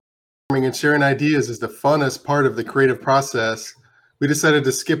and sharing ideas is the funnest part of the creative process, we decided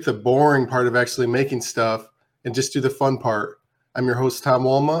to skip the boring part of actually making stuff and just do the fun part. I'm your host, Tom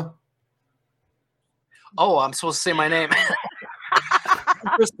Walma. Oh, I'm supposed to say my name.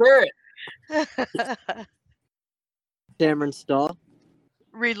 Chris Barrett. Cameron Stahl.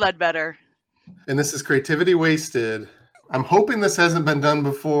 Reed Ledbetter. And this is Creativity Wasted. I'm hoping this hasn't been done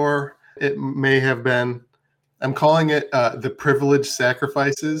before. It may have been. I'm calling it the Privileged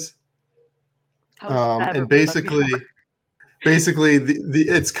Sacrifices. And basically,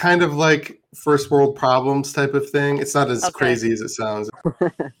 it's kind of like first world problems type of thing. It's not as crazy as it sounds.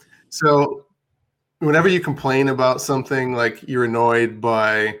 So whenever you complain about something, like you're annoyed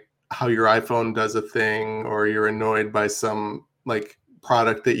by how your iPhone does a thing, or you're annoyed by some like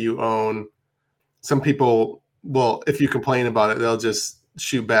product that you own, some people, well, if you complain about it, they'll just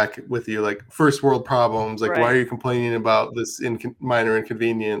shoot back with you like first world problems. Like, why are you complaining about this minor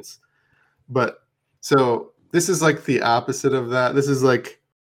inconvenience? But so this is like the opposite of that. This is like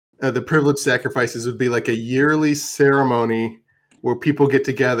the Privileged Sacrifices would be like a yearly ceremony where people get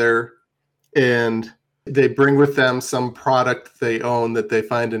together and they bring with them some product they own that they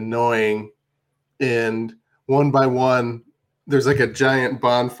find annoying. And one by one, there's like a giant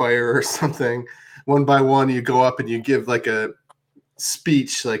bonfire or something. One by one, you go up and you give like a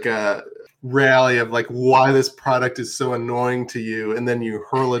speech, like a rally of like why this product is so annoying to you. And then you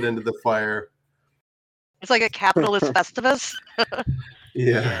hurl it into the fire. It's like a capitalist festivus.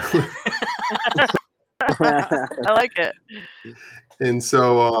 Yeah. I like it. And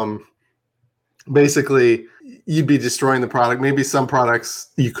so basically you'd be destroying the product. Maybe some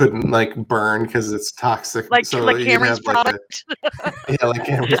products you couldn't like burn because it's toxic. Like Cameron's product. Like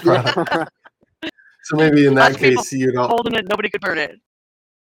Cameron's product. So maybe in that case you'd holding it, nobody could burn it.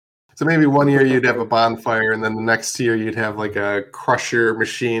 So maybe one year you'd have a bonfire, and then the next year you'd have like a crusher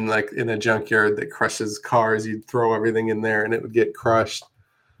machine, like in a junkyard that crushes cars. You'd throw everything in there, and it would get crushed.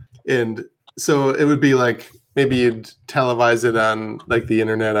 And so it would be like maybe you'd televise it on like the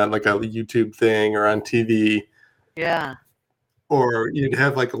internet, on like a YouTube thing or on TV. Yeah. Or you'd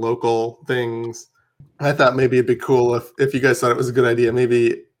have like local things. I thought maybe it'd be cool if you guys thought it was a good idea.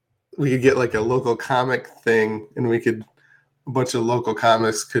 Maybe we could get like a local comic thing, and a bunch of local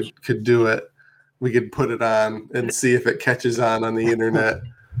comics could do it. We could put it on and see if it catches on the internet.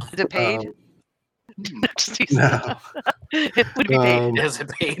 Is it paid? No. Would it be paid? Is it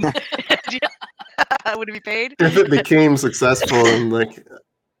paid? Would it be paid? If it became successful and like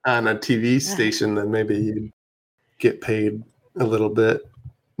on a TV station, then maybe you'd get paid a little bit,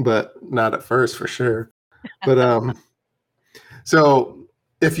 but not at first for sure. But so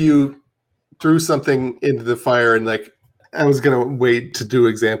if you threw something into the fire, and like, I was gonna wait to do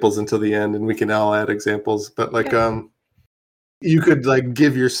examples until the end, and we can all add examples. But like, you could like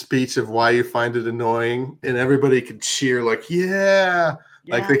give your speech of why you find it annoying, and everybody could cheer, like, yeah.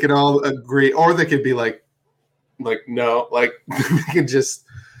 Like they could all agree, or they could be like no, like they could just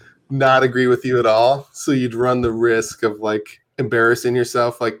not agree with you at all. So you'd run the risk of like embarrassing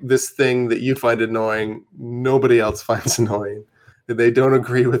yourself. Like this thing that you find annoying, nobody else finds annoying. They don't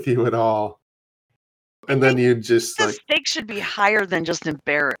agree with you at all. And then you just the like stakes should be higher than just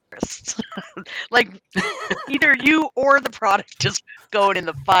embarrassed. Like either you or the product just going in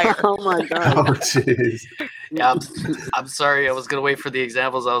the fire. Oh my god. oh jeez. Yeah, I'm sorry. I was gonna wait for the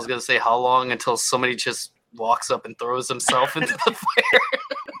examples. I was gonna say how long until somebody just walks up and throws himself into the fire.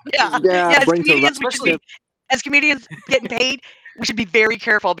 Yeah. As comedians getting paid, we should be very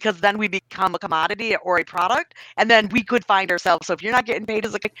careful, because then we become a commodity or a product, and then we could find ourselves. So if you're not getting paid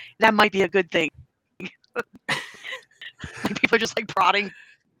as that might be a good thing. People are just like prodding,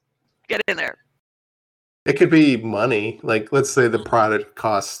 get in there. It could be money. Like, let's say the product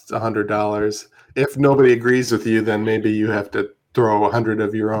costs $100. If nobody agrees with you, then maybe you have to throw 100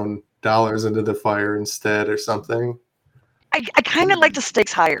 of your own dollars into the fire instead, or something. I kind of like the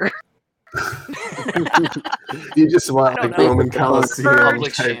stakes higher. You just want like Roman Colosseum.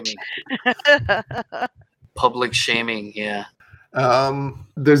 Public shaming. Public shaming, yeah.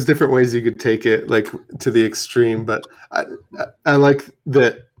 There's different ways you could take it, like to the extreme, but I like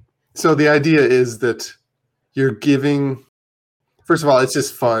that. So the idea is that you're giving. First of all, it's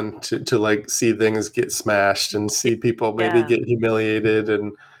just fun to like see things get smashed and see people maybe get humiliated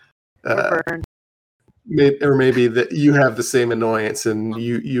and maybe that you have the same annoyance and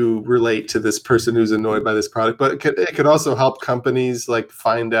you relate to this person who's annoyed by this product. But it could also help companies like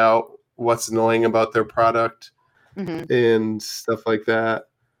find out what's annoying about their product. Mm-hmm. And stuff like that.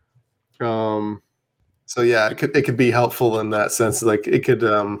 So yeah, it could be helpful in that sense. Like it could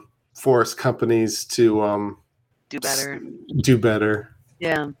force companies to do better.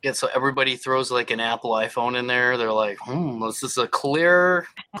 Yeah. Yeah, so everybody throws like an Apple iPhone in there. They're like, this is a clear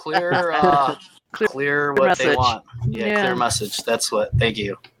what they message. want. Yeah, Yeah. clear message. That's what. Thank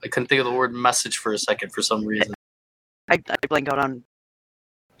you. I couldn't think of the word message for a second for some reason. I blank out on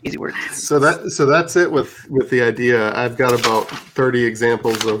easy words. So that's it with the idea. I've got about 30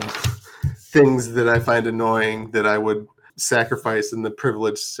 examples of things that I find annoying that I would sacrifice in the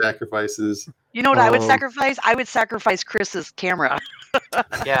privileged sacrifices. You know what I would sacrifice? I would sacrifice Chris's camera.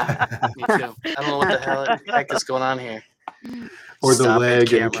 Yeah, me too. I don't know what the heck is going on here. Or the Stop it,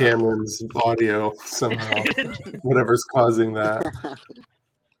 lag in camera. Cameron's audio somehow. Whatever's causing that.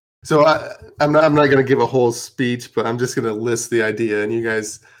 So I'm not going to give a whole speech, but I'm just going to list the idea, and you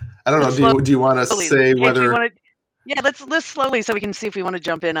guys, I don't know. Do you want to say whether? Yeah, let's list slowly so we can see if we want to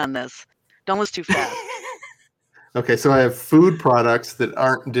jump in on this. Don't list too fast. Okay, so I have food products that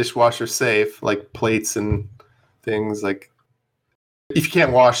aren't dishwasher safe, like plates and things. Like, if you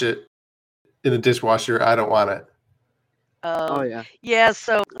can't wash it in a dishwasher, I don't want it. Oh yeah. Yeah.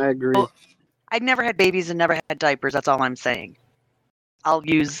 So I agree. well, I've never had babies and never had diapers. That's all I'm saying. I'll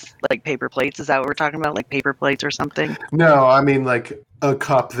use like paper plates. Is that what we're talking about? Like paper plates or something? No, I mean like a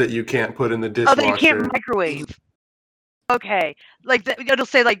cup that you can't put in the dishwasher. Oh, that you can't microwave. Okay, like it'll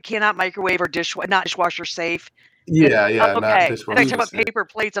say like cannot microwave or not dishwasher safe. Yeah, okay. Not dishwasher. And I talk about paper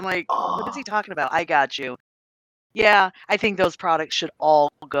plates. I'm like, what is he talking about? I got you. Yeah, I think those products should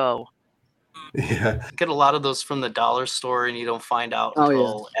all go. Yeah. Get a lot of those from the dollar store, and you don't find out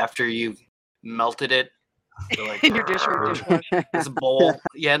until after you've melted it. Like, in your dishwasher. This bowl.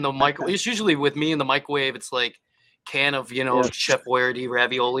 Yeah, in the microwave. It's usually with me in the microwave. It's like can of Chef Boyardee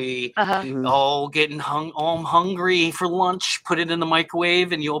ravioli. All getting I'm hungry for lunch. Put it in the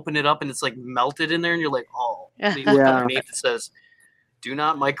microwave, and you open it up, and it's like melted in there, and you're like, underneath it says, "Do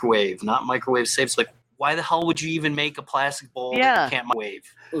not microwave. Not microwave safe." It's like, why the hell would you even make a plastic bowl that you can't microwave?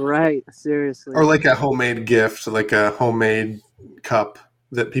 Right. Seriously. Or like a homemade gift, like a homemade cup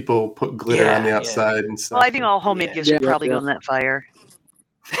that people put glitter on the outside and stuff. Well, I think all homemade gifts should probably go in that fire.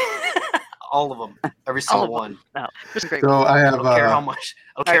 All of them, every single one. No, great. So I have. I don't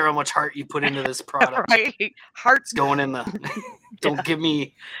care how much heart you put into this product. Right, heart's going in the. Don't give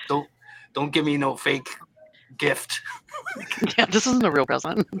me no fake gift. Yeah, this isn't a real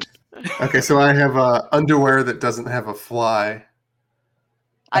present. Okay, so I have underwear that doesn't have a fly.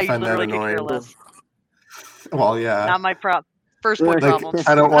 I find that annoying. Well, yeah. Not my first world problem.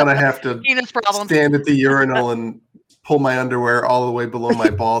 I don't want to have to problem. stand at the urinal and pull my underwear all the way below my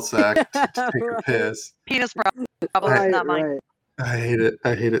ball sack to take a piss. Penis problem, not mine. I hate it.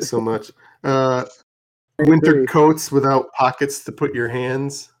 I hate it so much. Winter coats without pockets to put your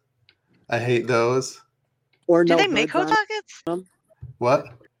hands. I hate those. Or do they make hood pockets? What?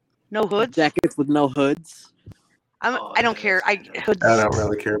 No hoods? Jackets with no hoods. I don't care. Hoods. I don't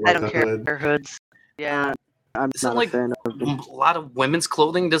really care about the hood. I don't care hoods. Yeah. I'm not a fan of them. A lot of women's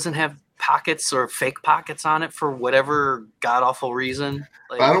clothing doesn't have pockets or fake pockets on it for whatever god awful reason.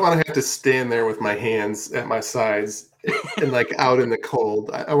 Like, I don't want to have to stand there with my hands at my sides and like out in the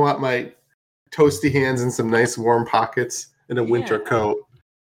cold. I want my toasty hands and some nice warm pockets and a winter coat.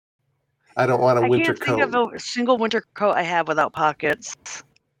 I don't want a winter coat. I can't think of a single winter coat I have without pockets.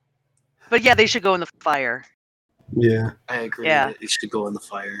 But yeah, they should go in the fire. Yeah. I agree. Yeah. It should go in the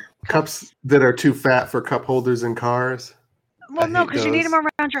fire. Cups that are too fat for cup holders in cars. Well, no, because you need them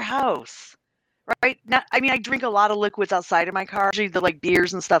around your house, right? I drink a lot of liquids outside of my car. Usually the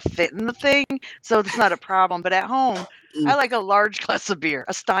beers and stuff fit in the thing, so it's not a problem. But at home, I like a large glass of beer,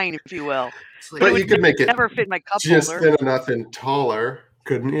 a Stein, if you will. But you could make it never fit my cup just holder. thin enough and taller,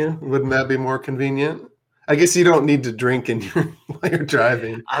 couldn't you? Wouldn't that be more convenient? I guess you don't need to drink while you're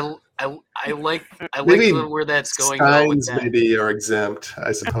driving. I like where that's going. Steins maybe are exempt,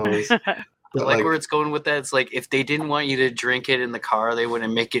 I suppose. But like where it's going with that, it's like if they didn't want you to drink it in the car, they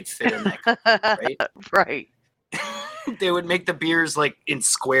wouldn't make it fit in that car, right? Right. They would make the beers like in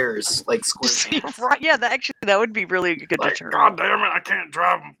squares, like square. Right? Yeah, that would be really a good deterrent. God damn it, I can't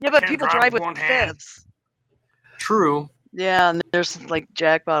drive. Yeah, but people drive with fifths. True. Yeah, and there's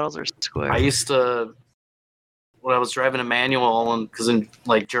Jack bottles or square. I used to. When I was driving a manual, and because in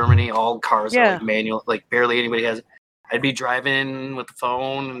Germany, all cars are manual, barely anybody has it. I'd be driving with the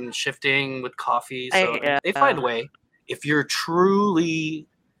phone and shifting with coffee. So they find a way. If you're truly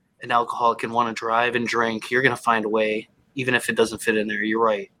an alcoholic and want to drive and drink, you're going to find a way, even if it doesn't fit in there. You're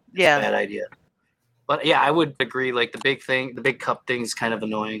right. Yeah. It's a bad idea. But yeah, I would agree. Like the big cup thing is kind of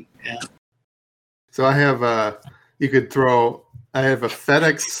annoying. Yeah. So I have I have a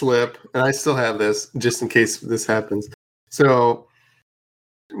FedEx slip, and I still have this just in case this happens. So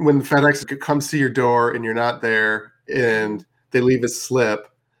when FedEx comes to your door and you're not there, and they leave a slip,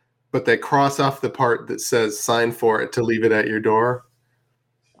 but they cross off the part that says sign for it to leave it at your door.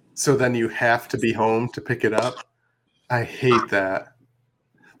 So then you have to be home to pick it up. I hate that.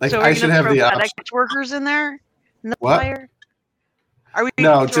 Like, so I should have the FedEx option. workers in there in the What? flyer? Are we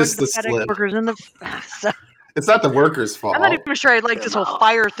No, throwing just the FedEx slip. workers in the? So, It's not the workers' fault. I'm not even sure I like this whole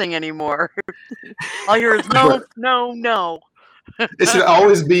fire thing anymore. All I hear is no, no, no. It should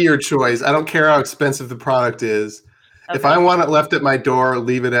always be your choice. I don't care how expensive the product is. Okay. If I want it left at my door,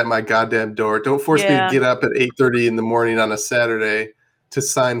 leave it at my goddamn door. Don't force me to get up at 8:30 in the morning on a Saturday to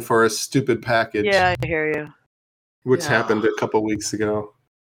sign for a stupid package. Yeah, I hear you. Which happened a couple weeks ago.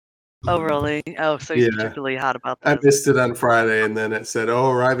 Oh, really? Oh, so you're particularly hot about I this. missed it on Friday, and then it said,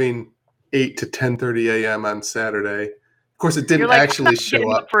 arriving 8 to 10:30 a.m. on Saturday. Of course, it didn't actually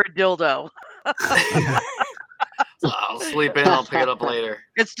show up. For a dildo. I'll sleep in. I'll pick it up later.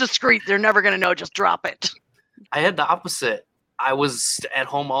 It's discreet. They're never going to know. Just drop it. I had the opposite. I was at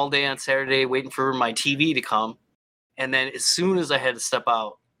home all day on Saturday waiting for my TV to come. And then as soon as I had to step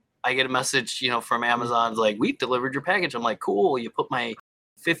out, I get a message, from Amazon. It's like, we've delivered your package. I'm like, cool. You put my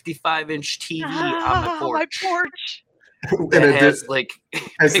 55-inch TV on my porch. My porch. And it has,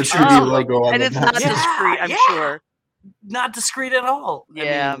 has the 2D logo on and the it's not box. discreet, I'm sure. Not discreet at all.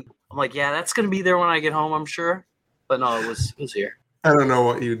 Yeah. I mean, I'm like, that's going to be there when I get home, I'm sure. But no, it was here. I don't know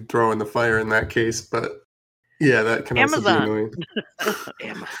what you'd throw in the fire in that case, but yeah, that can also be annoying.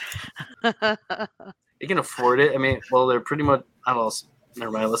 You can afford it. I mean, well, they're pretty much, I don't know,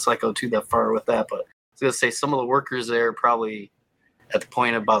 never mind, let's not go too that far with that, but I was going to say some of the workers there are probably at the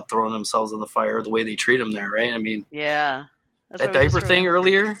point about throwing themselves in the fire the way they treat them there, right? I mean, yeah. That diaper thing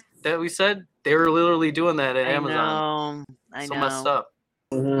earlier that we said, they were literally doing that at Amazon. I know. Messed up.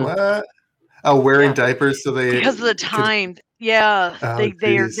 What? Oh, wearing diapers so they because of the time.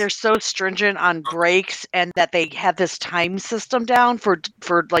 They're so stringent on breaks, and that they have this time system down for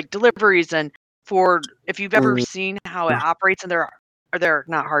like deliveries, and for if you've ever seen how it operates, and they're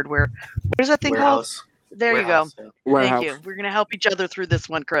not hardware. What is that thing called? There you go. Yeah. Thank you. We're gonna help each other through this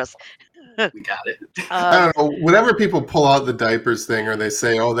one, Chris. We got it. I don't know. Whenever people pull out the diapers thing, or they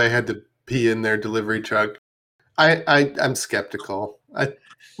say, "Oh, they had to pee in their delivery truck," I'm skeptical.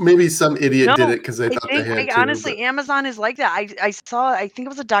 Maybe some idiot did it because they thought they had to. Honestly, Amazon is like that. I think it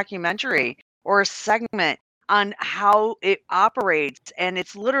was a documentary or a segment on how it operates, and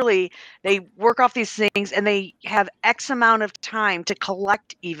it's literally they work off these things, and they have X amount of time to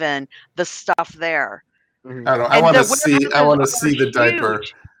collect even the stuff there. I want to see. I want to see the diaper.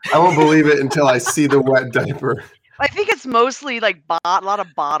 I won't believe it until I see the wet diaper. I think it's mostly like a lot of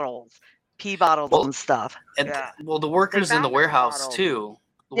bottles, pee bottles and stuff. And the workers in the warehouse too.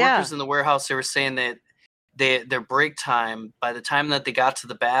 The workers in the warehouse, they were saying that their break time, by the time that they got to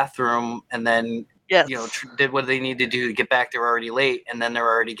the bathroom and then did what they need to do to get back, they're already late, and then they're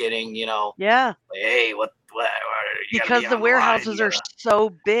already getting like, hey, what because the warehouses are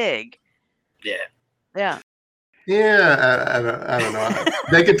so big. Yeah. I don't know.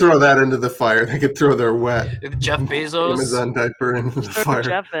 They could throw that into the fire. They could throw their wet Jeff Bezos Amazon diaper into the fire.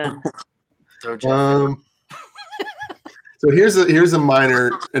 Jeff in. Throw Jeff in. So here's a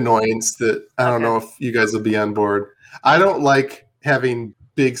minor annoyance that I don't know if you guys will be on board. I don't like having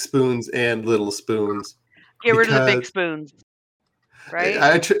big spoons and little spoons. Get rid of the big spoons, right?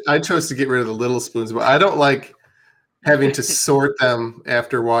 I chose to get rid of the little spoons, but I don't like having to sort them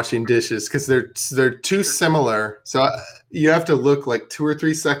after washing dishes because they're too similar. So you have to look like 2 or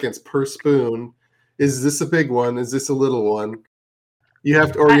 3 seconds per spoon. Is this a big one? Is this a little one? You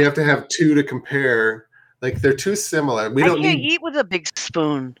have to have 2 to compare. Like, they're too similar. I can't eat with a big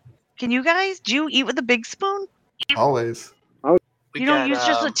spoon. Can you guys? Do you eat with a big spoon? Always. You don't use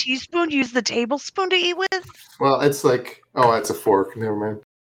just a teaspoon? You use the tablespoon to eat with? Well, it's like, it's a fork. Never mind.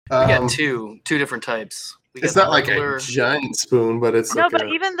 We got two different types. It's not like a giant spoon, but it's but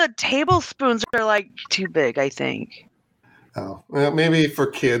even the tablespoons are like too big, I think. Oh, well, maybe for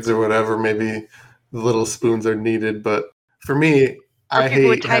kids or whatever, maybe the little spoons are needed. But for me, I hate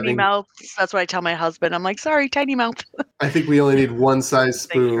with tiny mouths. That's what I tell my husband. I'm like, sorry, tiny mouth. I think we only need one size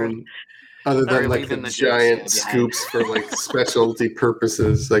spoon, other than like the giant scoops for like specialty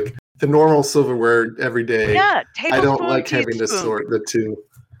purposes. Like the normal silverware every day. Yeah, I don't like having to sort the two.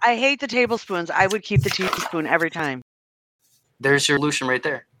 I hate the tablespoons. I would keep the teaspoon every time. There's your solution right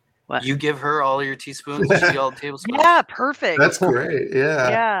there. What? You give her all your teaspoons, she all the tablespoons. Yeah, perfect. That's great.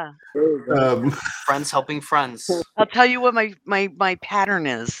 Yeah. Friends helping friends. I'll tell you what my pattern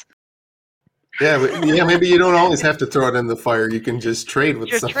is. Yeah, maybe you don't always have to throw it in the fire. You can just trade with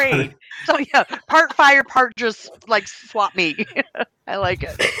somebody. So yeah, part fire, part just like swap meet. I like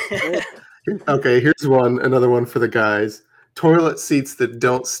it. Okay, here's another one for the guys. toilet seats that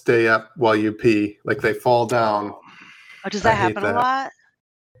don't stay up while you pee, like they fall down. Oh, does that happen a lot?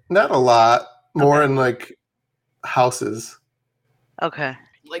 Not a lot. More in like houses. Okay.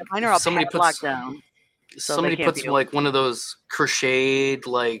 Like mine are all somebody locked down. So somebody puts like one of those crocheted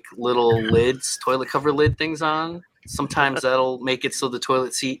like little lids, toilet cover lid things on. Sometimes that'll make it so the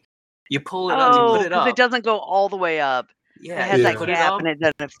toilet seat, you pull it up, you put it up. It doesn't go all the way up. Yeah, it has that gap and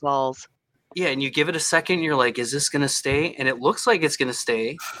then it falls. Yeah, and you give it a second, you're like, is this gonna stay? And it looks like it's gonna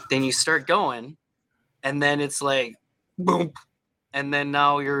stay. Then you start going, and then it's like boom. And then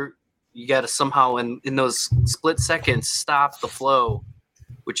now you gotta somehow in those split seconds stop the flow,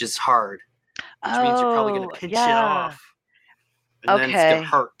 which is hard. Which means you're probably gonna pinch it off. And then it's gonna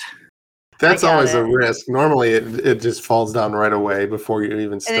hurt. That's always a risk. Normally it just falls down right away before you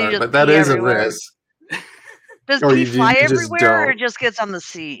even start. But that is a risk. Does pee fly everywhere or it just gets on the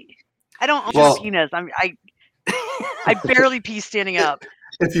seat? I don't own a penis. I barely pee standing up.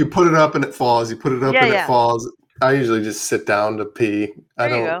 If you put it up and it falls, it falls. I usually just sit down to pee. There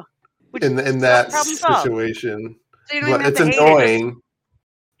you go. In that situation. So but it's annoying.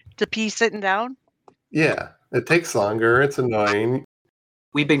 To pee sitting down? Yeah. It takes longer. It's annoying.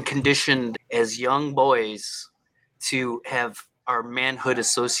 We've been conditioned as young boys to have our manhood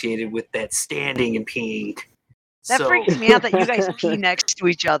associated with that standing and peeing. That freaks me out that you guys pee next to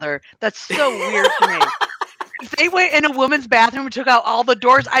each other. That's so weird to me. If they went in a woman's bathroom and took out all the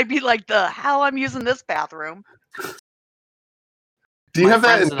doors, I'd be like, the hell I'm using this bathroom. Do you have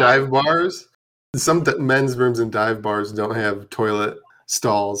that in dive bars? Some men's rooms and dive bars don't have toilet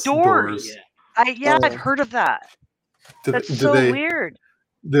stalls. Doors. Yeah. I've heard of that. That's so weird.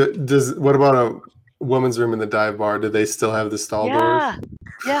 What about a woman's room in the dive bar? Do they still have the stall doors?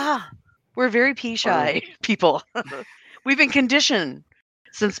 Yeah. We're very pee shy people. We've been conditioned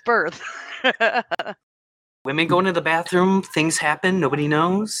since birth. Women go into the bathroom, things happen, nobody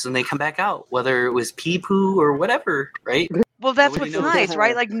knows, and they come back out, whether it was pee poo or whatever, right? Well, that's what's nice,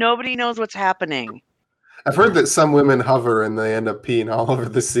 right? Like nobody knows what's happening. I've heard that some women hover and they end up peeing all over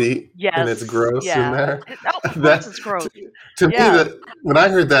the seat. Yes. And it's gross in there. That's gross. To me, when I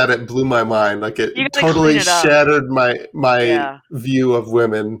heard that, it blew my mind. Like it totally shattered my view of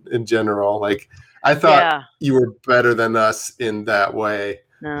women in general. Like I thought you were better than us in that way.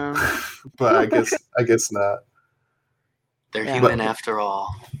 No. But I guess not. They're human after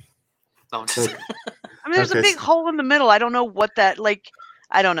all. No, there's a big hole in the middle. I don't know what that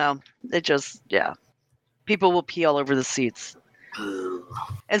I don't know. It just people will pee all over the seats.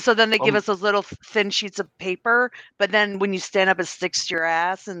 And so then they give us those little thin sheets of paper, but then when you stand up, it sticks to your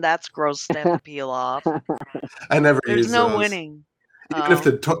ass, and that's gross to have to peel off. I never There's use no those. Winning.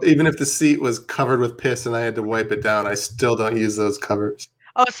 Even if the seat was covered with piss and I had to wipe it down, I still don't use those covers.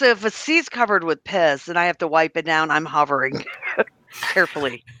 Oh, so if a seat's covered with piss and I have to wipe it down, I'm hovering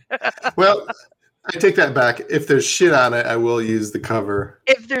carefully. Well, I take that back. If there's shit on it, I will use the cover.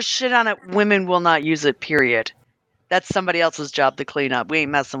 If there's shit on it, women will not use it, period. That's somebody else's job to clean up. We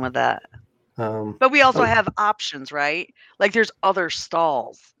ain't messing with that. But we also have options, right? Like there's other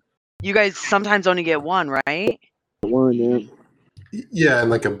stalls. You guys sometimes only get one, right? One, yeah. Yeah, in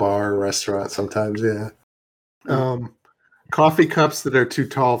like a bar or restaurant sometimes, yeah. Coffee cups that are too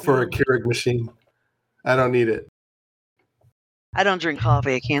tall for a Keurig machine. I don't need it. I don't drink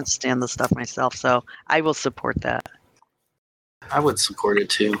coffee. I can't stand the stuff myself, so I will support that. I would support it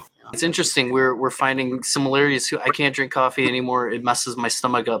too. It's interesting. We're finding similarities. I can't drink coffee anymore. It messes my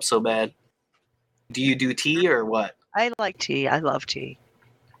stomach up so bad. Do you do tea or what? I like tea. I love tea.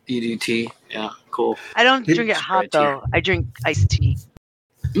 You do tea? Yeah, cool. I don't drink it hot though. I drink iced tea.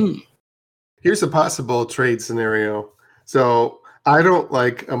 Here's a possible trade scenario. So I don't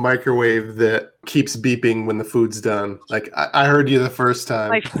like a microwave that keeps beeping when the food's done. Like I heard you the first time.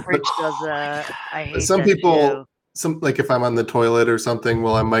 My fridge does that. I hate some that people, too. like if I'm on the toilet or something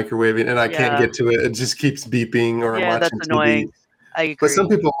while I'm microwaving and I can't get to it, it just keeps beeping or I'm watching that's annoying. TV. I agree. But some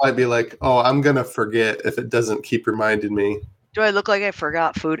people might be like, "Oh, I'm gonna forget if it doesn't keep reminding me." Do I look like I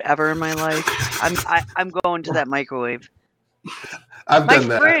forgot food ever in my life? I'm going to that microwave. I've done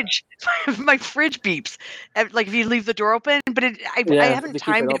that. My fridge beeps. Like if you leave the door open, but I haven't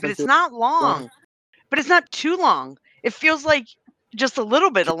timed it, but it's not long. But it's not too long. It feels like just a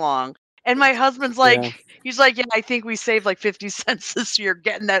little bit long. And my husband's like, he's like, yeah, I think we saved like 50 cents this year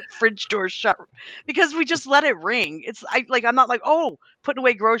getting that fridge door shut because we just let it ring. I'm not like, oh, putting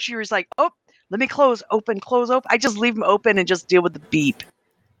away groceries, like, oh, let me close, open. I just leave them open and just deal with the beep.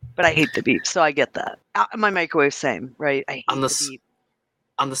 But I hate the beep, so I get that. My microwave, same, right? I hate the beep.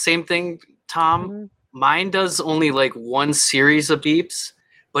 On the same thing, Tom, mine does only like one series of beeps,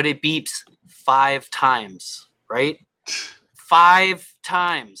 but it beeps 5 times, right? 5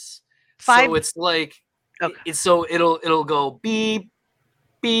 times. 5. So it's like, okay. So it'll go beep,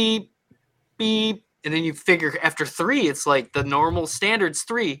 beep, beep, and then you figure after 3, it's like the normal standard's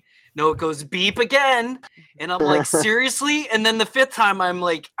 3. No, it goes beep again, and I'm like, seriously? And then the 5th time,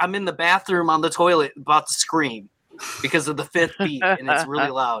 I'm in the bathroom on the toilet about to scream because of the 5th beep, and it's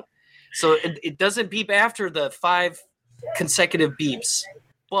really loud. So it doesn't beep after the 5 consecutive beeps,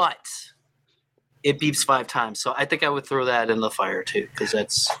 but it beeps 5 times. So I think I would throw that in the fire too, because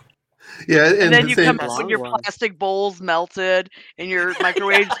that's... Yeah, and then you come out with your plastic bowls melted and your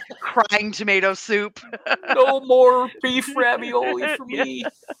microwave's crying tomato soup. No more beef ravioli for me.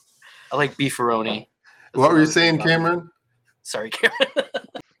 I like beefaroni. What were you saying, Cameron? Sorry, Cameron.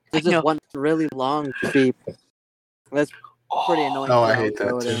 There's just one really long beep. That's pretty annoying. Oh, I hate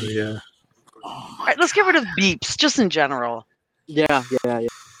that too. Yeah. All right, let's get rid of beeps, just in general. Yeah.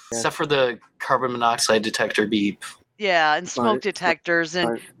 Except for the carbon monoxide detector beep. Yeah, and smoke detectors,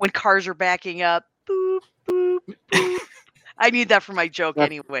 and when cars are backing up, boop, boop, boop. I need that for my joke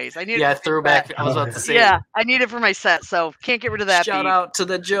anyways. I need it for throwback. I was about to say. Yeah, I need it for my set, so can't get rid of that. Shout beep. out to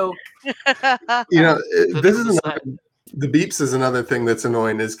the joke. This is the beeps is another thing that's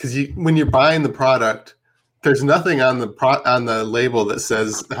annoying, is because when you're buying the product, there's nothing on the label that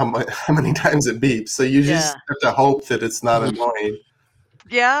says how many times it beeps. So you just have to hope that it's not annoying.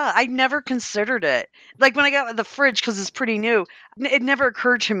 Yeah, I never considered it. Like when I got the fridge, because it's pretty new, it never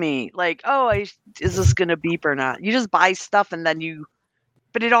occurred to me, like, is this going to beep or not? You just buy stuff and then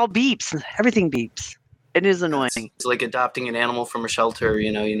but it all beeps. Everything beeps. It is annoying. It's like adopting an animal from a shelter.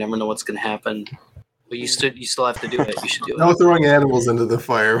 You never know what's going to happen. But you still have to do it. You should do it. No throwing animals into the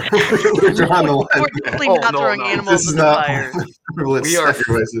fire. We're drawing the line. We're definitely not throwing animals into the fire.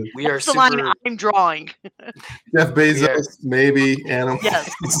 We are That's the line I'm drawing. Jeff Bezos, maybe animals.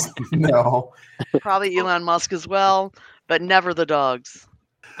 Yes. No. Probably Elon Musk as well, but never the dogs.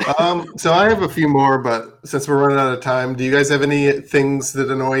 So I have a few more, but since we're running out of time, do you guys have any things that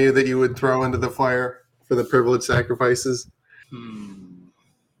annoy you that you would throw into the fire for the privileged sacrifices?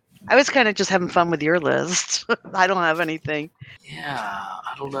 I was kind of just having fun with your list. I don't have anything. Yeah,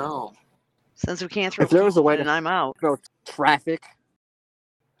 I don't know. Since we can't throw, if there was a way to, I'm out. Throw traffic.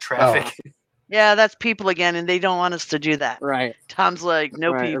 Yeah, that's people again, and they don't want us to do that. Right. Tom's like,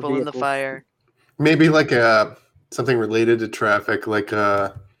 no people in the fire. Maybe like something related to traffic, like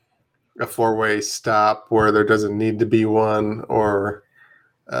a 4-way stop where there doesn't need to be one, or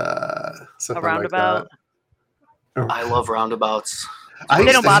something a roundabout. Like that. I love roundabouts. I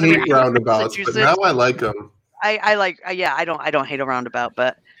used to hate roundabouts, but now I like them. I don't hate a roundabout,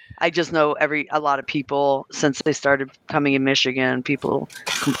 but I just know a lot of people, since they started coming in Michigan, people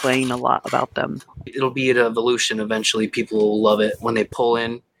complain a lot about them. It'll be an evolution. Eventually people will love it when they pull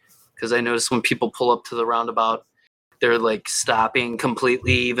in, because I notice when people pull up to the roundabout, they're like stopping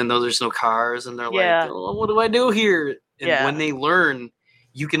completely, even though there's no cars, and they're like, oh, what do I do here? And when they learn,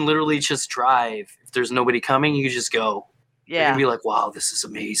 you can literally just drive. If there's nobody coming, you just go. You're going to be like, wow, this is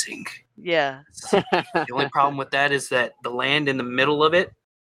amazing. Yeah. The only problem with that is that the land in the middle of it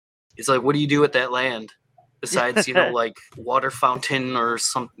is like, what do you do with that land? Besides, like water fountain or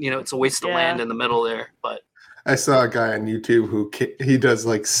some, it's a waste of land in the middle there. But I saw a guy on YouTube who he does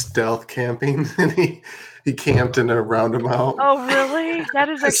like stealth camping, and he camped in a roundabout. Oh, really? That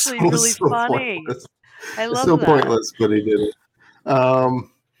is actually really funny. Pointless. I love it's so pointless, but he did it.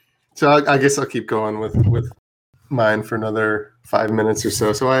 So I guess I'll keep going with mine for another 5 minutes or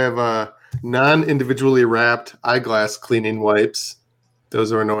so. So I have non-individually wrapped eyeglass cleaning wipes.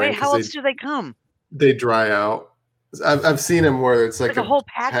 Those are annoying. Wait, how else do they come? They dry out. I've seen them where it's like a whole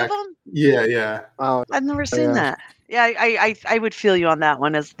pack of them. Yeah. Oh, I've never seen that. Yeah, I would feel you on that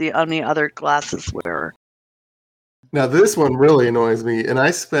one as the only other glasses wearer. Now this one really annoys me, and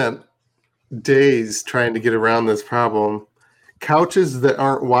I spent days trying to get around this problem. Couches that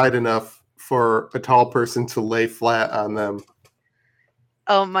aren't wide enough for a tall person to lay flat on them.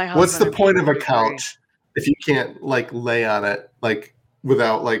 Oh, my husband. What's the point of a couch if you can't like lay on it like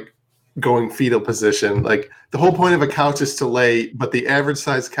without like going fetal position? Like the whole point of a couch is to lay, but the average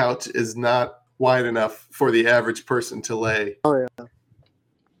size couch is not wide enough for the average person to lay. Oh yeah.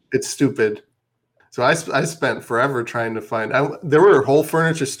 It's stupid. So I spent forever trying to find out. There were whole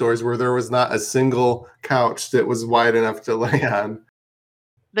furniture stores where there was not a single couch that was wide enough to lay on.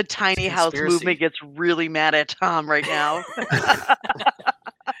 The tiny house movement gets really mad at Tom right now.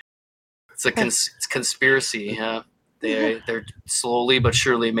 It's a conspiracy. Yeah, they're slowly but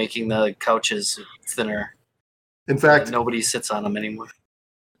surely making the couches thinner. In fact, nobody sits on them anymore.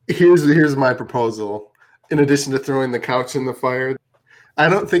 Here's my proposal. In addition to throwing the couch in the fire, I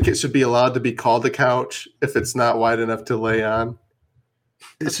don't think it should be allowed to be called a couch if it's not wide enough to lay on.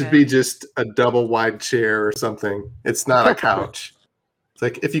 It should be just a double wide chair or something. It's not a couch. It's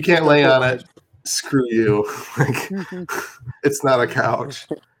like, if you can't lay on it, screw you. Like, it's not a couch.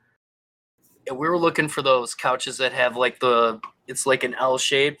 Yeah, we were looking for those couches that have like it's like an L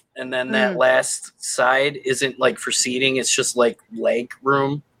shape, and then that last side isn't like for seating. It's just like leg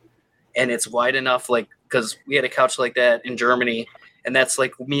room, and it's wide enough, like, because we had a couch like that in Germany, and that's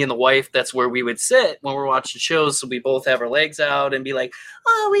like me and the wife. That's where we would sit when we're watching shows. So we both have our legs out and be like,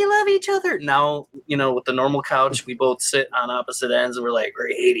 "Oh, we love each other." Now, with the normal couch, we both sit on opposite ends, and we're like,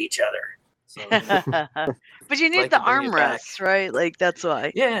 we hate each other. So, but you need the armrests, right? Like, that's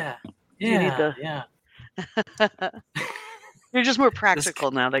why. Yeah. You need You're just more practical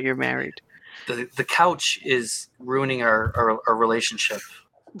now that you're married. The couch is ruining our relationship.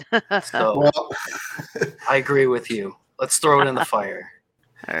 So I agree with you. Let's throw it in the fire.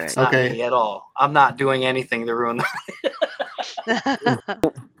 All right. It's not me at all. I'm not doing anything to ruin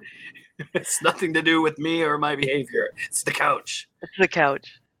the It's nothing to do with me or my behavior. It's the couch. It's the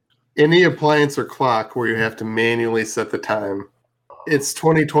couch. Any appliance or clock where you have to manually set the time. It's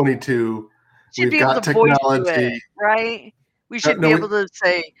 2022. We've got technology, it, right? We should be able to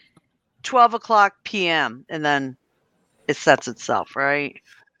say 12 o'clock p.m. and then it sets itself, right?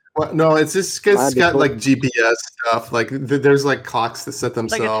 Well, no, it's just because it's got like GPS stuff. Like there's like clocks that set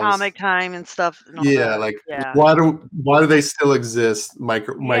themselves, like atomic time and stuff. And why do they still exist?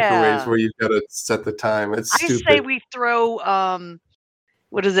 Microwaves where you've got to set the time. It's stupid. I say we throw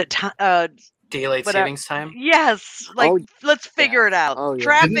what is it? Daylight savings time? Yes. Let's figure it out. Oh, yeah.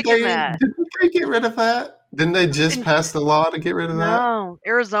 Traffic in that. Didn't they get rid of that? Didn't they just pass the law to get rid of that? No.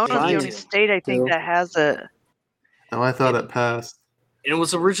 Arizona's the only state, I think, that has it. Oh, I thought it passed. And it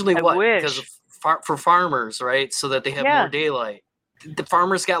was originally because of for farmers, right? So that they have more daylight. The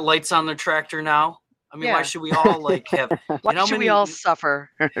farmers got lights on their tractor now. I mean, why should we all have... Why should we all suffer?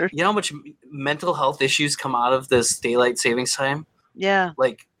 You know how much mental health issues come out of this daylight savings time? Yeah.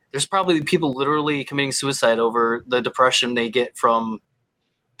 Like, there's probably people literally committing suicide over the depression they get from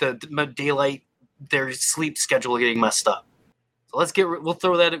the daylight, their sleep schedule getting messed up. So we'll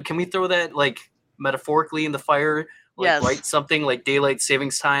throw that. Can we throw that like metaphorically in the fire? Like write something like daylight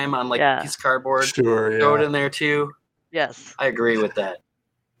savings time on like a piece of cardboard. Sure, Throw it in there too. Yes. I agree with that.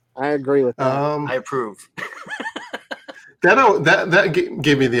 I agree with that. I approve. That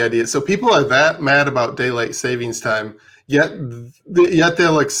gave me the idea. So people are that mad about daylight savings time, yet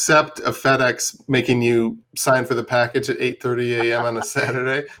they'll accept a FedEx making you sign for the package at 8:30 a.m. on a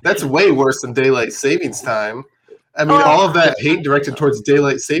Saturday. That's way worse than daylight savings time. I mean, all of that hate directed towards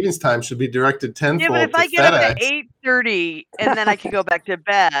daylight savings time should be directed tenfold. Yeah, but if I get up at 8:30 and then I can go back to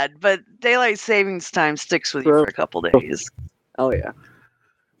bed, but daylight savings time sticks with you for a couple days. Oh yeah.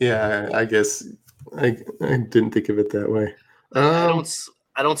 Yeah, I guess I didn't think of it that way. I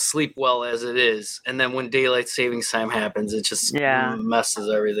don't sleep well as it is, and then when daylight savings time happens, it just messes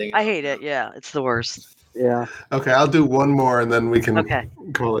everything. I hate it. Yeah, it's the worst. Yeah. Okay, I'll do one more, and then we can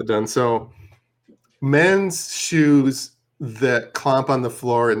call it done. So, men's shoes that clomp on the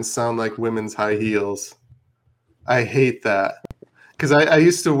floor and sound like women's high heels. I hate that because I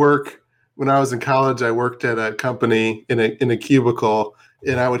used to work when I was in college. I worked at a company in a cubicle.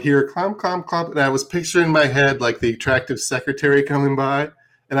 And I would hear clomp, clomp, clomp, and I was picturing in my head like the attractive secretary coming by,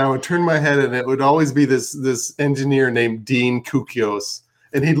 and I would turn my head, and it would always be this engineer named Dean Kukios,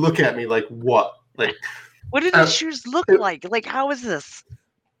 and he'd look at me like, "What? Like, what did his shoes look like? Like, how is this?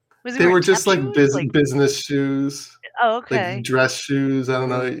 They were just like business shoes. Oh, okay. Like dress shoes. I don't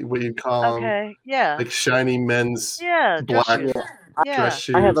know what you'd call them. Okay, yeah. Like shiny men's dress black shoes. dress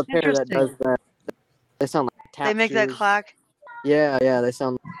shoes. I have a pair that does that. They sound like tap They make shoes. that clack. Yeah, they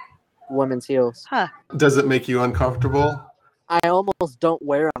sound like women's heels. Huh. Does it make you uncomfortable? I almost don't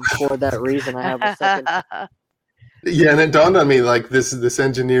wear them for that reason. I have a second. Yeah, and it dawned on me like this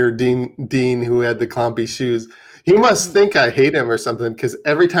engineer Dean who had the clumpy shoes. He must think I hate him or something because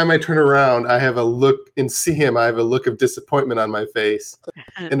every time I turn around, I have a look and see him. I have a look of disappointment on my face,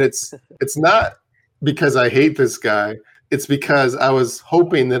 and it's not because I hate this guy. It's because I was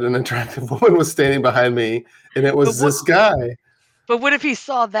hoping that an attractive woman was standing behind me, and it was this guy. But what if he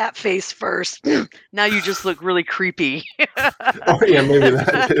saw that face first? Now you just look really creepy. Oh, yeah, maybe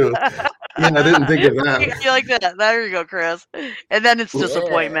that too. Yeah, I didn't think of that. You like that? There you go, Chris. And then it's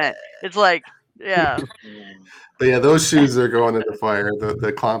disappointment. It's like, yeah. But yeah, those shoes are going in the fire,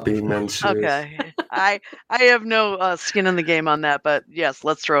 the clumpy men's shoes. Okay. I have no skin in the game on that, but yes,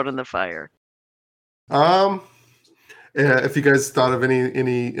 let's throw it in the fire. If you guys thought of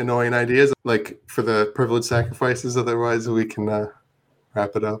any annoying ideas, like for the privilege sacrifices, otherwise we can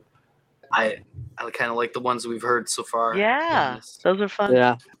wrap it up? I kind of like the ones we've heard so far. Yeah, those are fun.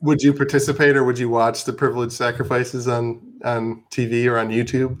 Yeah. Would you participate or would you watch the privileged sacrifices on TV or on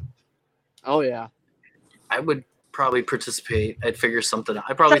YouTube? Oh yeah. I would probably participate. I'd figure something out.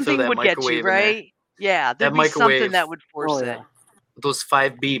 I'd probably Something throw that would microwave get you, in there. right? Yeah, there'd That be microwave. something that would force it. Those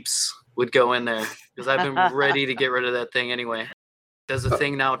 5 beeps would go in there because I've been ready to get rid of that thing anyway. There's a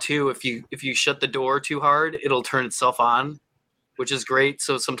thing now too. If you shut the door too hard, it'll turn itself on, which is great.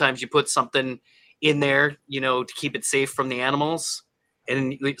 So sometimes you put something in there, to keep it safe from the animals.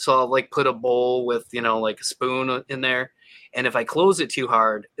 And so I'll like put a bowl with, like a spoon in there. And if I close it too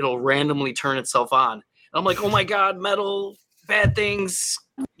hard, it'll randomly turn itself on. And I'm like, oh my God, metal, bad things,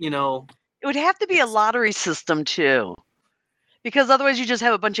 It would have to be a lottery system too, because otherwise you just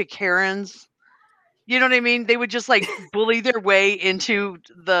have a bunch of Karens. You know what I mean? They would just like bully their way into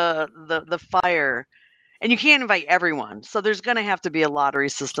the fire. And you can't invite everyone. So there's going to have to be a lottery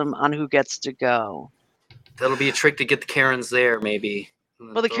system on who gets to go. That'll be a trick to get the Karens there, maybe.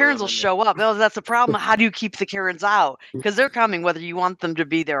 Well, the Karens will show up. Oh, that's the problem. How do you keep the Karens out? Because they're coming whether you want them to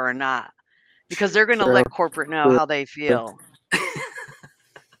be there or not. Because they're going to let corporate know how they feel.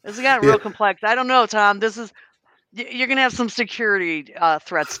 This got real complex. I don't know, Tom. You're going to have some security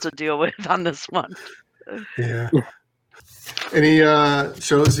threats to deal with on this one. Yeah. Any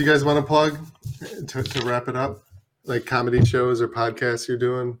shows you guys want to plug to wrap it up? Like comedy shows or podcasts you're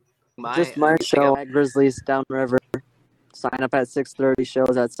doing? Just my show at Grizzlies Downriver. Sign up at 6:30,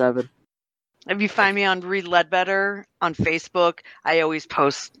 shows at 7. If you find me on Reed Ledbetter on Facebook, I always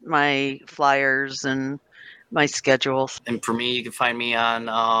post my flyers and my schedules. And for me, you can find me on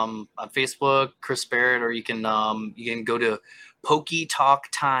Facebook, Chris Barrett, or you can go to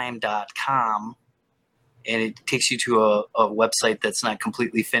pokeytalktime.com. And it takes you to a website that's not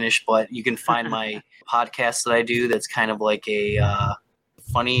completely finished, but you can find my podcast that I do that's kind of like a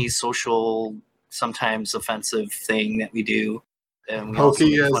funny, social, sometimes offensive thing that we do. And we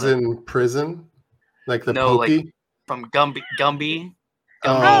Pokey as in prison? Like the Pokey? Like from Gumby.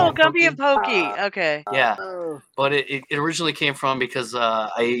 Oh, Gumby and Pokey. Okay. Yeah. But it originally came from because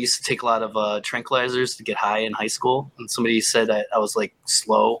I used to take a lot of tranquilizers to get high in high school. And somebody said I was like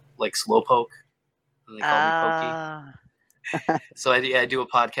slow poke. And they call me Pokey. So I do a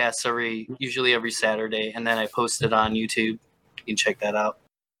podcast usually every Saturday, and then I post it on YouTube. You can check that out.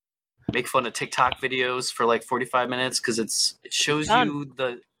 Make fun of TikTok videos for like 45 minutes because it shows you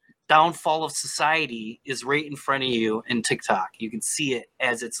the downfall of society is right in front of you in TikTok. You can see it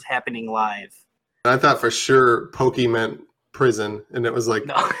as it's happening live. I thought for sure Pokey meant prison, and it was like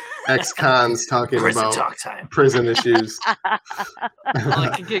ex-cons talking about prison issues. Well,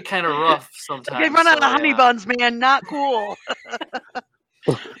 it can get kind of rough sometimes. They run out of honey buns, man. Not cool.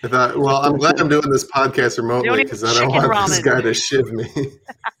 I thought, well, I'm glad I'm doing this podcast remotely because I don't want this guy to shiv me.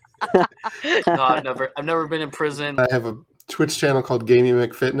 No, I've never been in prison. I have a Twitch channel called Gaming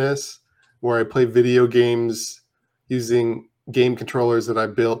McFitness where I play video games using game controllers that I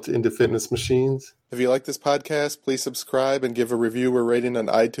built into fitness machines. If you like this podcast, please subscribe and give a review or rating on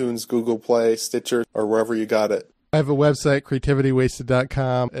iTunes, Google Play, Stitcher, or wherever you got it. I have a website,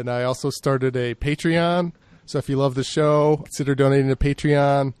 creativitywasted.com, and I also started a Patreon. So if you love the show, consider donating to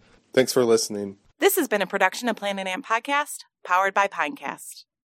Patreon. Thanks for listening. This has been a production of Planet Ant Podcast, powered by Pinecast.